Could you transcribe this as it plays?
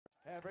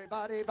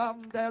Everybody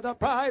bum to the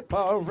pride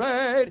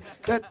parade.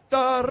 Get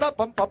the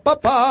bum bum bum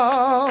bum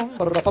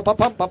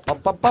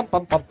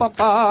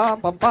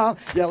bum bum.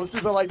 Yeah, let's do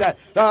something like that.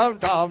 Dum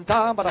dum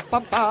dum bum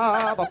bum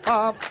bum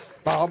bum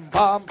bum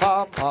bum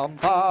bum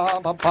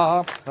bum bum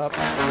bum.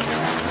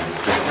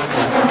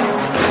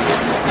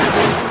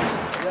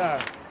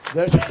 Yeah,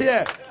 there's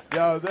yeah,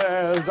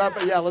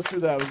 let's do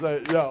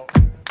that. Yo.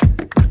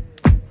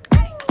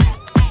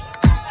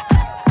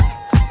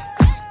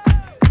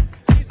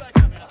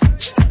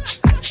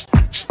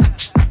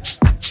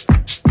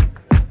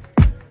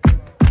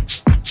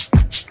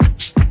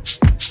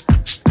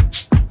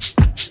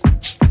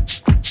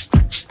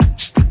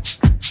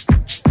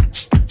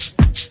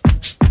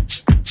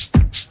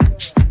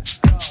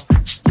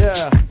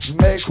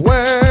 Make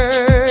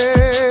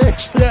way,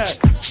 yeah,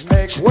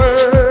 make way,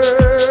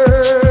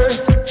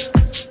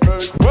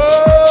 make way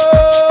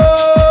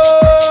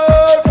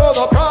for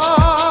the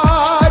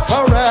pride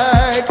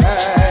parade,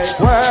 make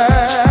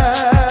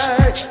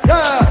way,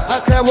 yeah. I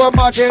said we're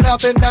marching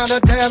up and down the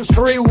damn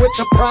street with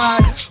the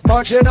pride,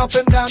 marching up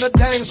and down the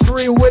damn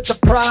street with the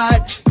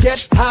pride.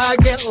 Get high,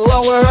 get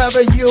low,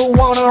 wherever you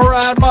wanna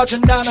ride,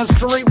 marching down the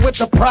street with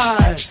the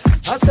pride.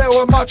 I said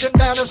we're marching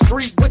down the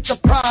street with the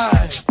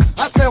pride.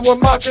 I said we're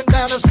marching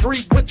down the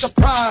street with the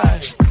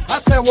pride. I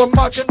said we're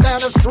marching down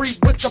the street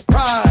with the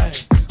pride.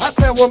 I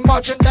said we're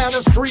marching down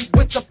the street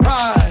with the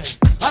pride.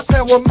 I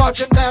said we're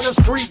marching down the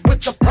street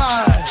with the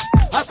pride.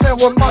 I said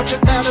we're marching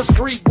down the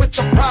street with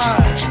the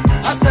pride.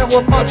 I said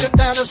we're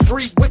marching down the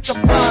street with the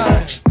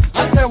pride.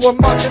 I said we're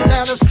marching down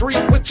the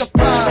street with the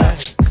pride.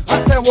 I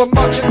said we're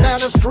marching down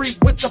the street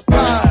with the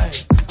pride.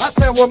 I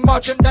said we're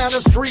marching down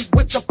the street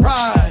with the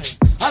pride.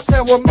 I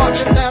said we're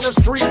marching down the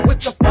street with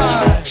the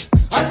pride.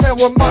 I said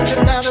we're marching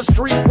down the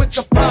street with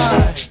the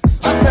pride.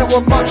 I said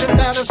we're marching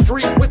down the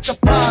street with the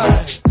pride.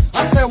 I said we're marching down the street with the pride. I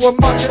said we're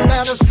marching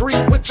down the street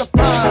with the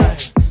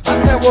pride.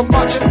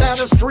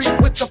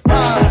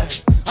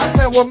 I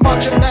said we're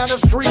marching down the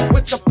street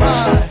with the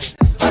pride.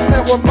 I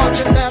said we're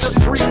marching down the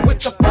street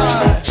with the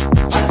pride.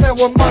 I said we're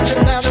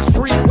marching down the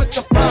street with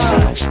the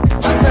pride.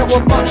 I said we're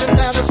marching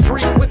down the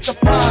street with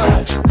the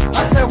pride.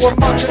 I said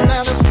we're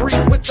marching down the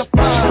street with the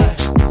pride.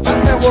 I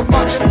said we're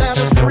marching down the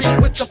street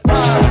with the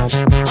pride.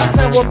 I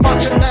said we're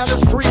marching down the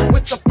street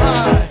with the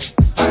pride.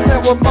 I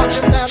said we're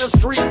marching down the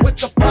street with the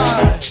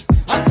pride.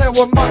 I said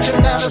we're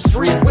marching down the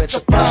street with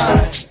the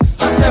pride.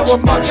 I said we're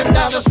marching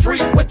down the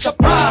street with the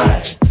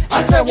pride.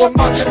 I said we're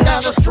marching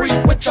down the street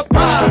with the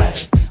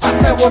pride. I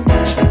said we're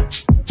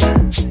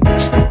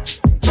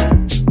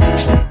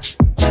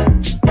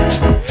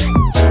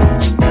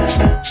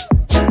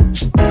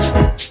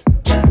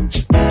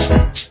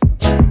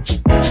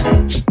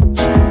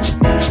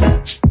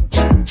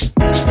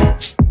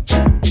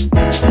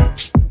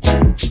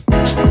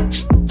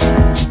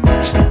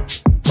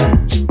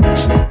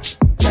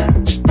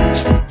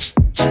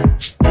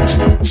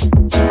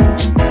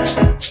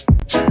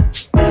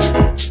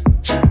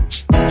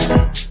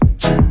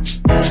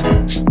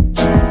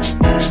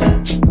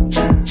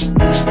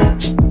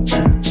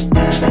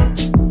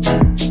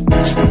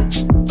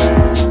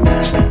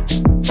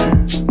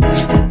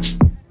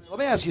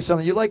ask you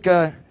something. You like,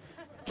 can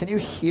you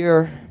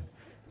hear?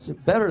 Is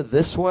it better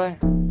this way?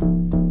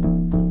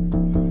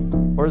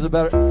 Or is it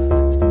better?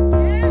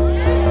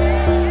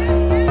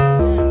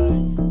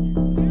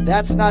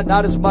 That's not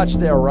as much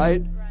there,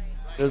 right?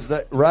 Is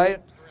that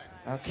right?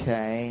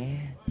 Okay.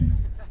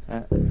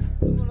 How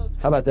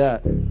about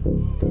that?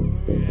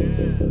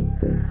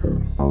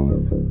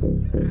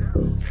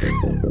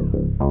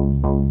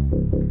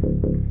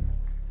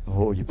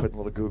 Oh, you putting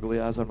little googly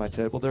eyes on my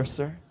table there,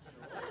 sir?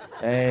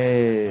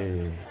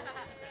 Hey,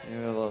 you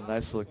have a little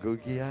nice little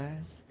googie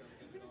eyes.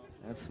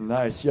 That's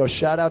nice. Yo,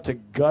 shout out to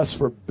Gus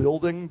for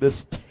building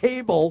this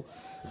table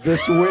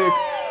this week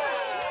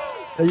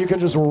that you can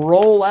just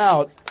roll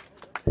out.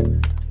 So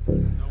much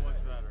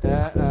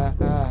better.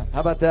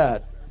 How about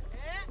that?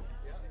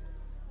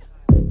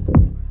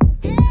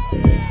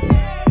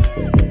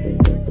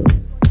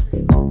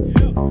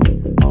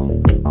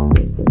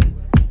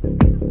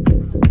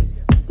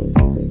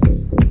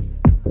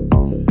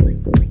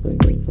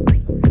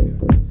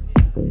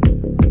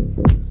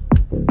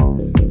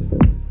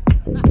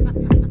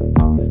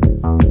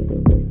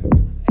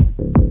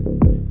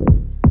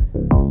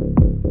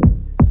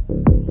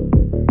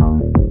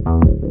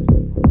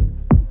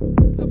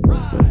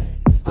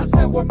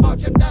 We're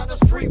marching down the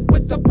street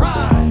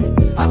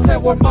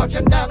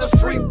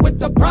with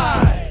the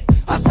pride.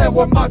 I said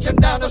we're marching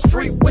down the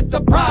street with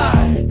the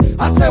pride.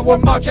 I said we're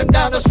marching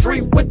down the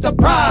street with the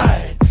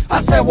pride.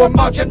 I said we're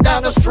marching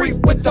down the street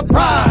with the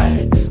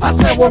pride. I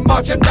said we're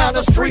marching down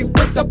the street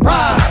with the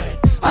pride.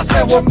 I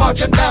said we're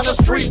marching down the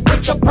street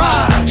with the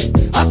pride.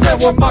 I said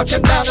we're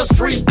marching down the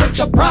street with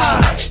the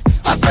pride.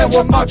 I said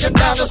we're marching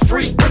down the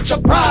street with the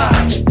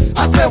pride.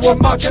 I said we're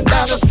marching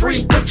down the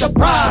street with the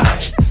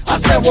pride. I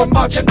said we're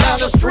marching down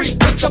the street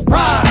with the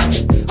pride.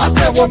 I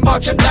said we're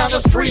marching down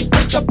the street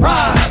with the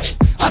pride.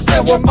 I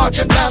said we're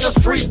marching down the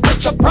street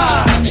with the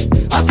pride.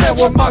 I said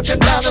we're marching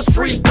down the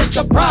street with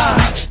the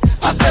pride.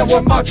 I said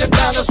we're marching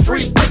down the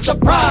street with the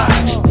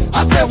pride.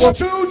 I said we're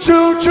choo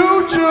choo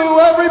choo choo,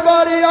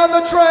 everybody on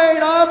the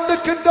train. I'm the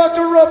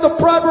conductor of the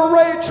Pride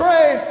Parade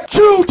train.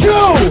 Choo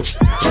choo.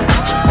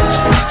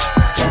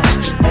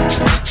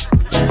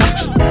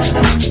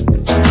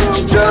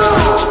 Choo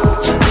choo.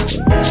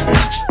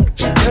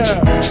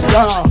 Yeah.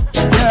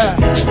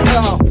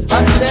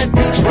 I said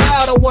be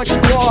proud of what you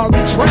are,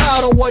 be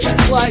proud of what you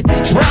like,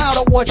 be proud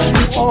of what you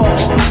are.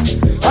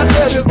 I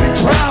said just be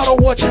proud of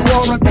what you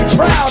are and be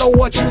proud of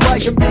what you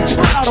like and be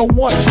proud of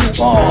what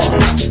you are.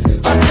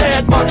 I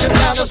said marching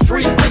down the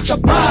street with the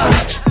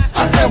pride.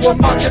 I said we're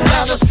marching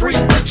down the street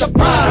with the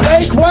pride.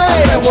 Make way.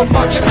 I said we're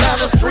marching down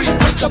the street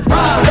with the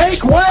pride.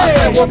 Make way. I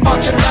said we're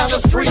marching down the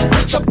street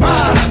with the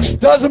pride.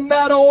 Doesn't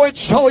matter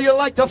which hoe you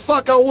like to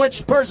fuck or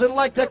which person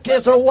like to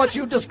kiss or what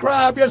you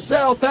describe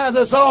yourself as,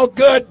 it's all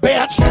good,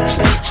 bitch.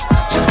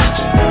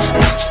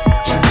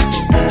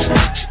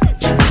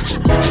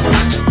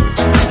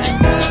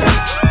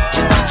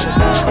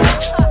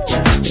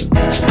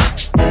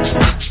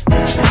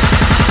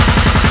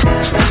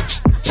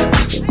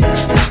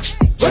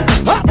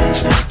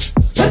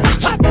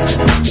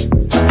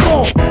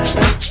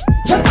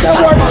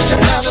 We're marching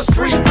down the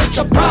street with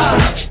the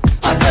pride.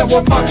 I said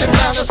we're marching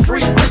down the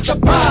street with the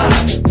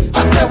pride.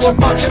 I said we're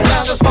marching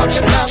down the,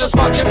 marching down the,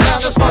 marching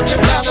down the,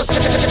 marching down the,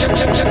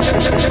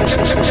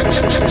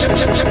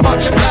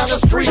 marching down the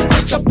street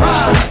with the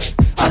pride.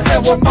 I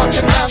said we're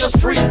marching down the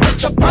street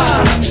with the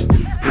pride.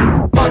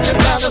 Marching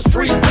down the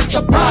street with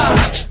the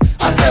pride.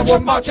 I said we're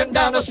marching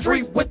down the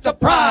street with the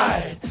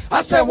pride.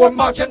 I said we're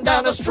marching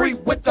down the street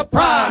with the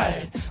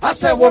pride. I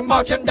said we're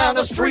marching down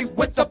the street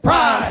with the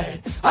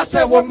pride. I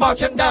said we're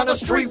marching down the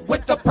street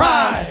with the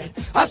pride.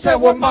 I said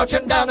we're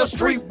marching down the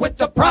street with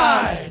the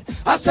pride.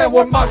 I said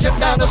we're marching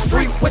down the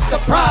street with the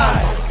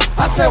pride.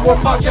 I said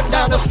we're marching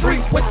down the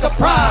street with the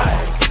pride.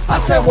 I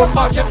said we're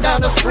marching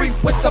down the street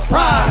with the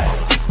pride.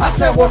 I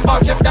said we're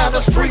marching down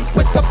the street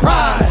with the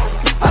pride.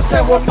 I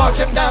said we're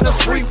marching down the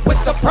street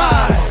with the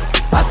pride.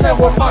 I said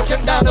we're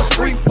marching down the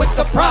street with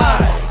the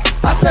pride.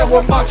 I said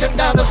we're marching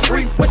down the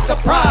street with the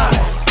pride.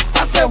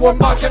 I said we're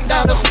marching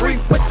down the street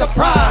with the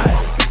pride.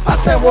 I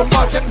said we're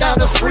marching down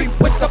the street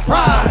with the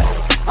pride.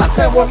 I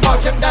said we're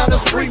marching down the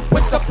street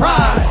with the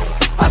pride.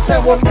 I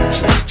said we're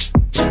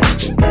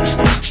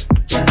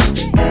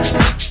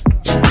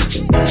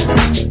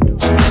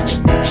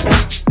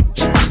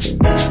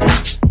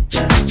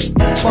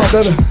come on,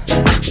 baby.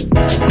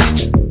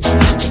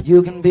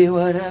 You can be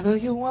whatever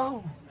you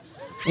want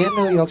in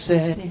New York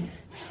City,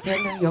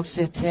 in New York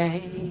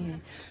City.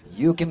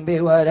 You can be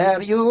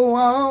whatever you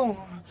want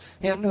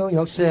in New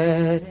York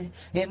City,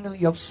 in New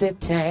York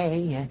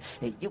City.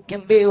 You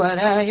can be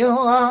whatever you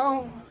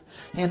want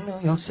in New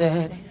York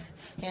City,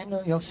 in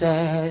New York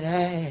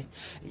City.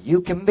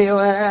 You can be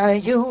whatever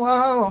you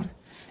want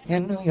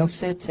in New York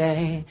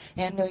City,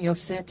 in New York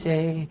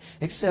City.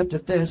 Except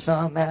if there's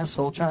some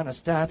asshole trying to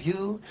stop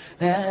you,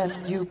 then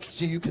you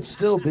can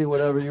still be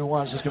whatever you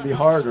want. It's just gonna be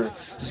harder.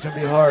 It's just gonna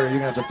be harder. You're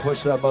gonna have to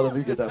push that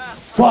motherfucker, get that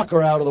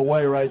fucker out of the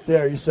way right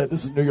there. You said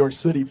this is New York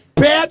City,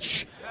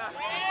 bitch,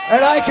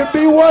 and I can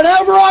be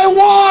whatever I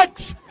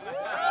want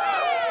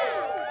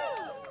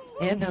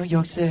in New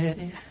York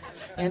City,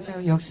 in New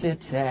York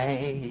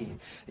City.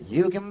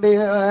 You can be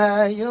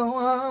whatever you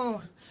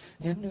want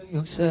in New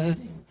York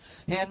City,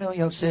 in New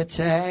York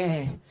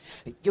City.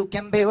 You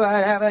can be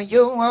whatever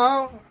you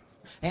want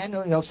in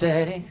New York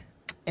City,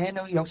 in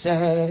New York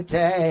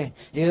City.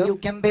 You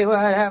can be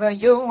whatever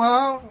you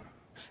want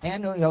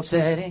in New York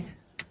City,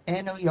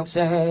 in New York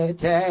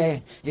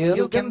City.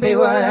 You can be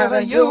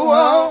whatever you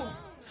want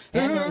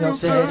in New York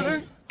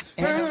City,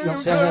 in New York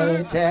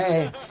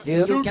City.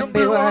 You can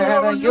be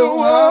whatever you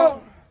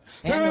want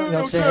in New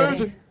York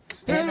City,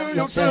 in New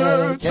York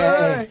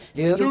City.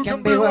 You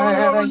can be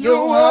whatever you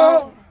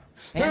want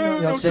in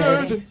New York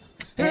City,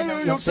 in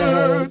New York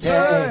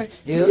City.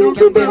 You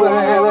can be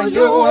whatever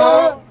you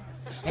want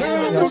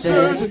in New York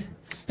City,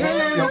 in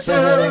New York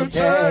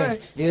City.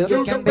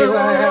 You can be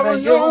whatever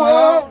you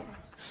want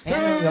in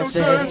New York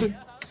City,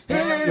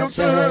 in New York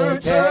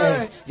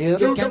City.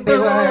 You can be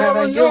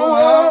whatever you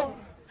want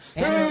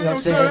in New York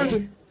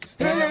City,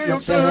 in New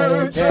York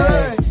City.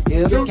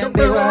 You can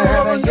be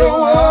whatever you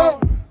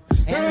want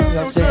in New York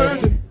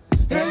City,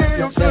 in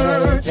New York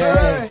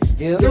City.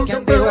 You can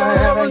be whatever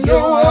you want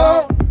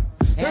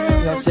in New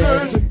York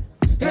City,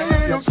 in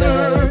New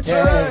York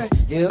City.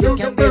 You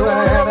can be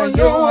whatever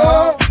you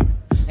want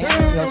in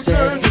New York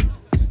City,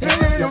 in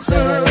New York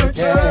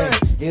City.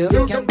 You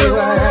can be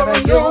whatever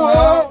you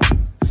want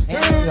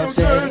in New York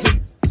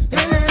City,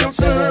 in New York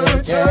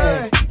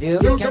City.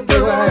 You can be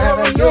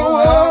whatever you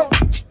want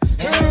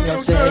in New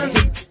York City,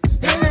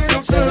 in New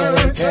York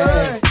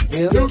City.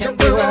 You can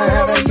be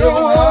whatever you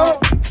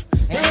want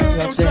in New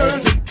York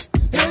City,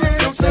 in New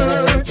York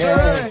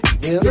City.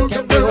 You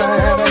can be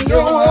whatever you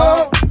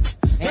want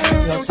in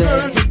New York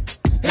City,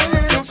 in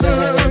New York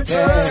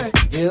City.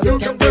 You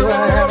can be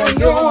whatever.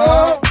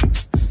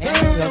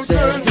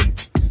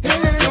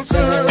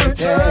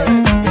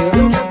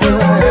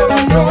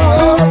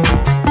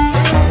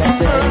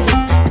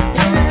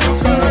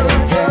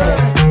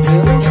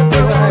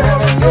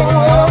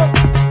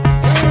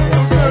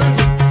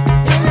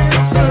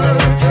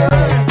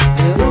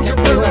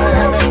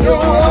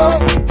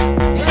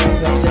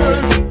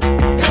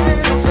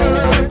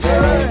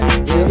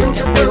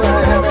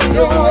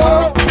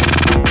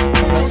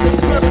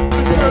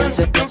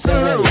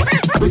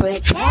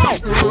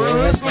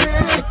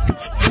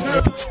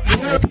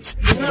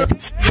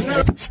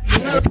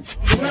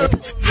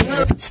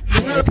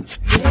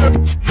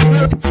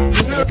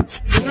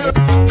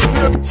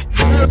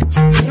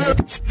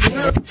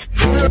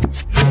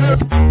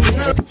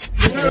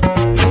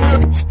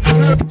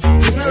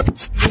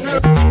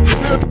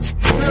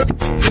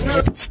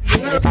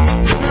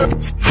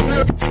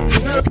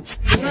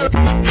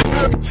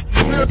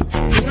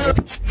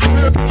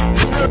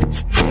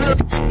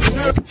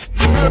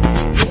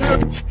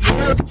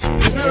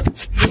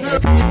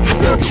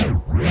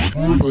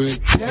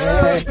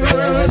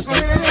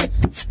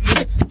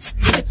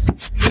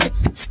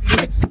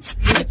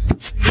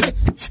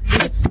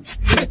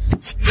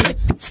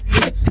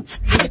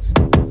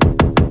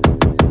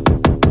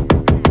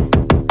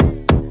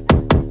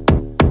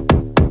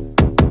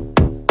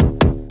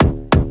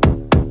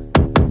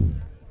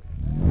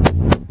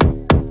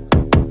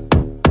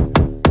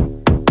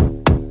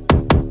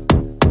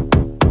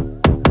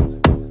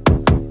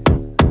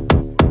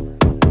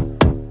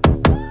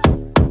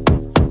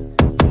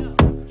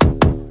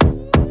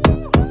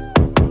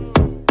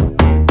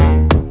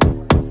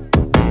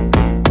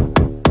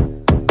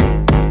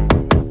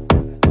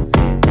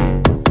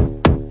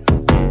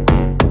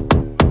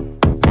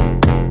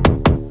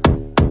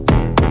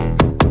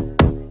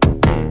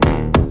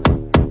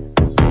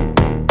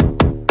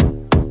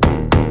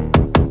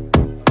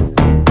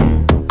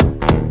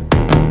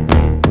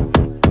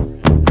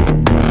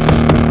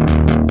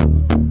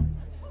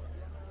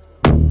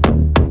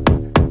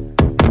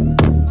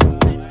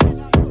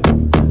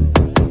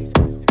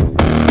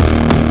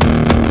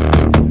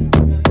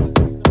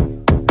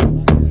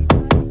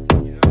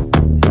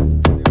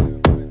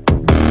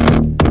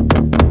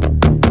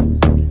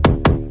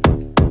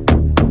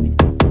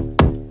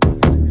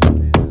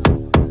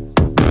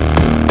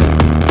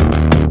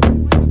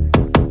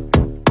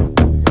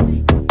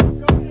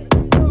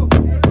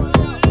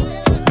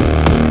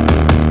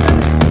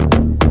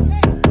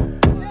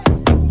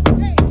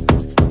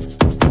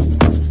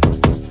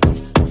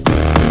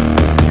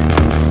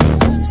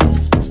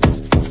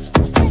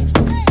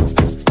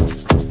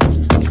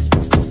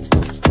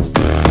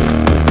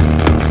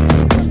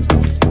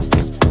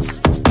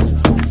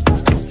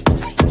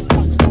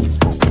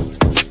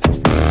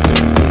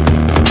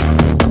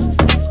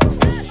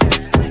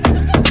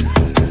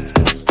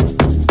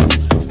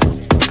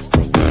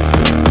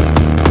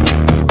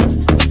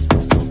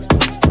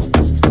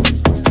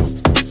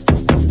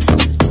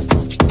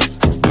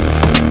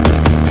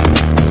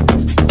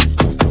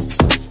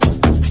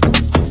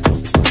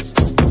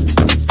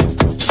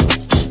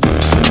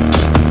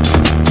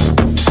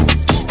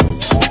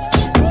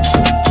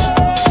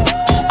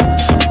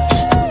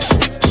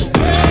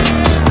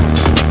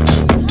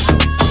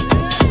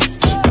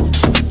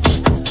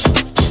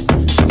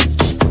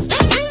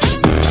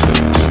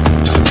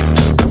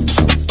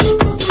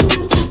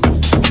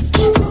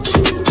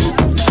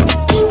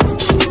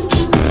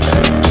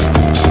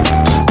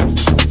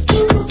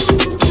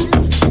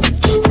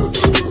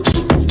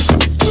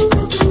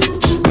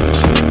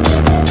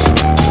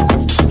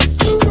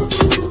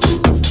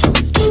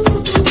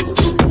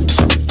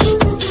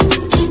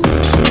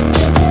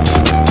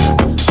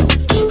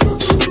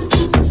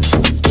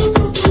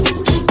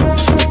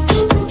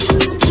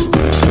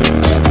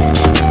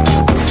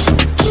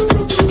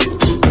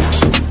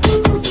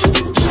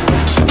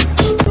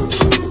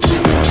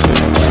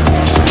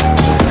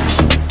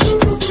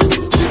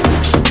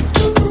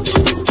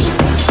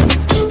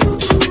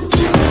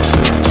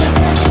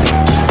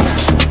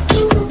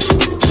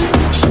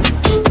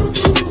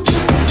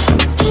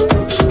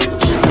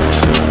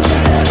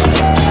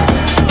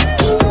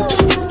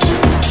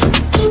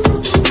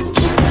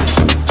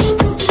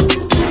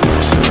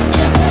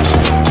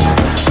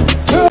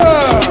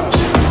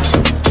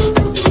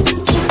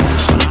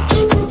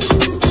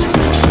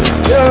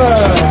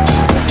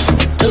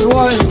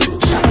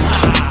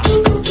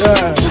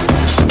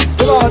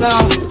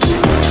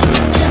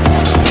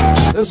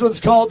 This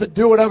one's called the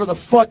do whatever the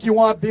fuck you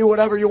want, be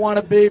whatever you want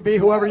to be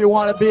whoever you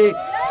want to be.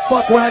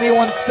 Fuck what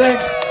anyone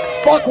thinks.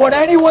 Fuck what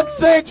anyone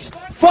thinks.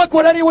 Fuck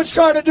what anyone's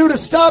trying to do to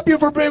stop you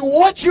from being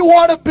what you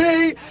want to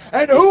be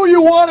and who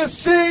you want to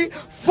see.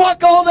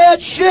 Fuck all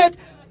that shit.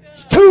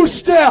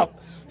 Two-step.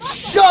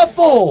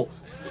 Shuffle.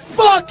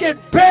 Fucking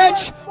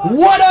bitch.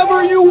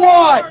 Whatever you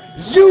want.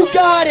 You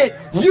got it.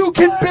 You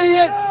can be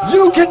it.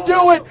 You can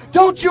do it.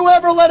 Don't you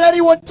ever let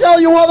anyone tell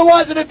you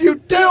otherwise. And if you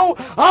do,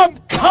 I'm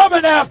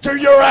coming after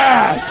your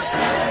ass.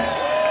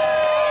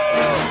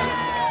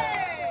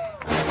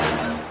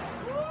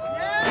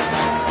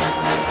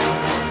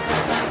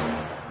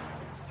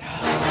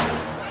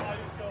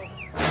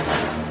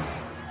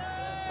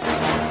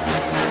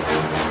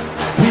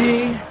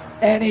 Be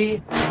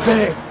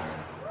anything.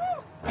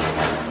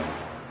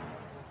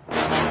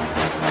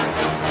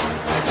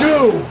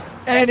 Do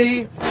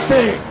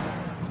anything.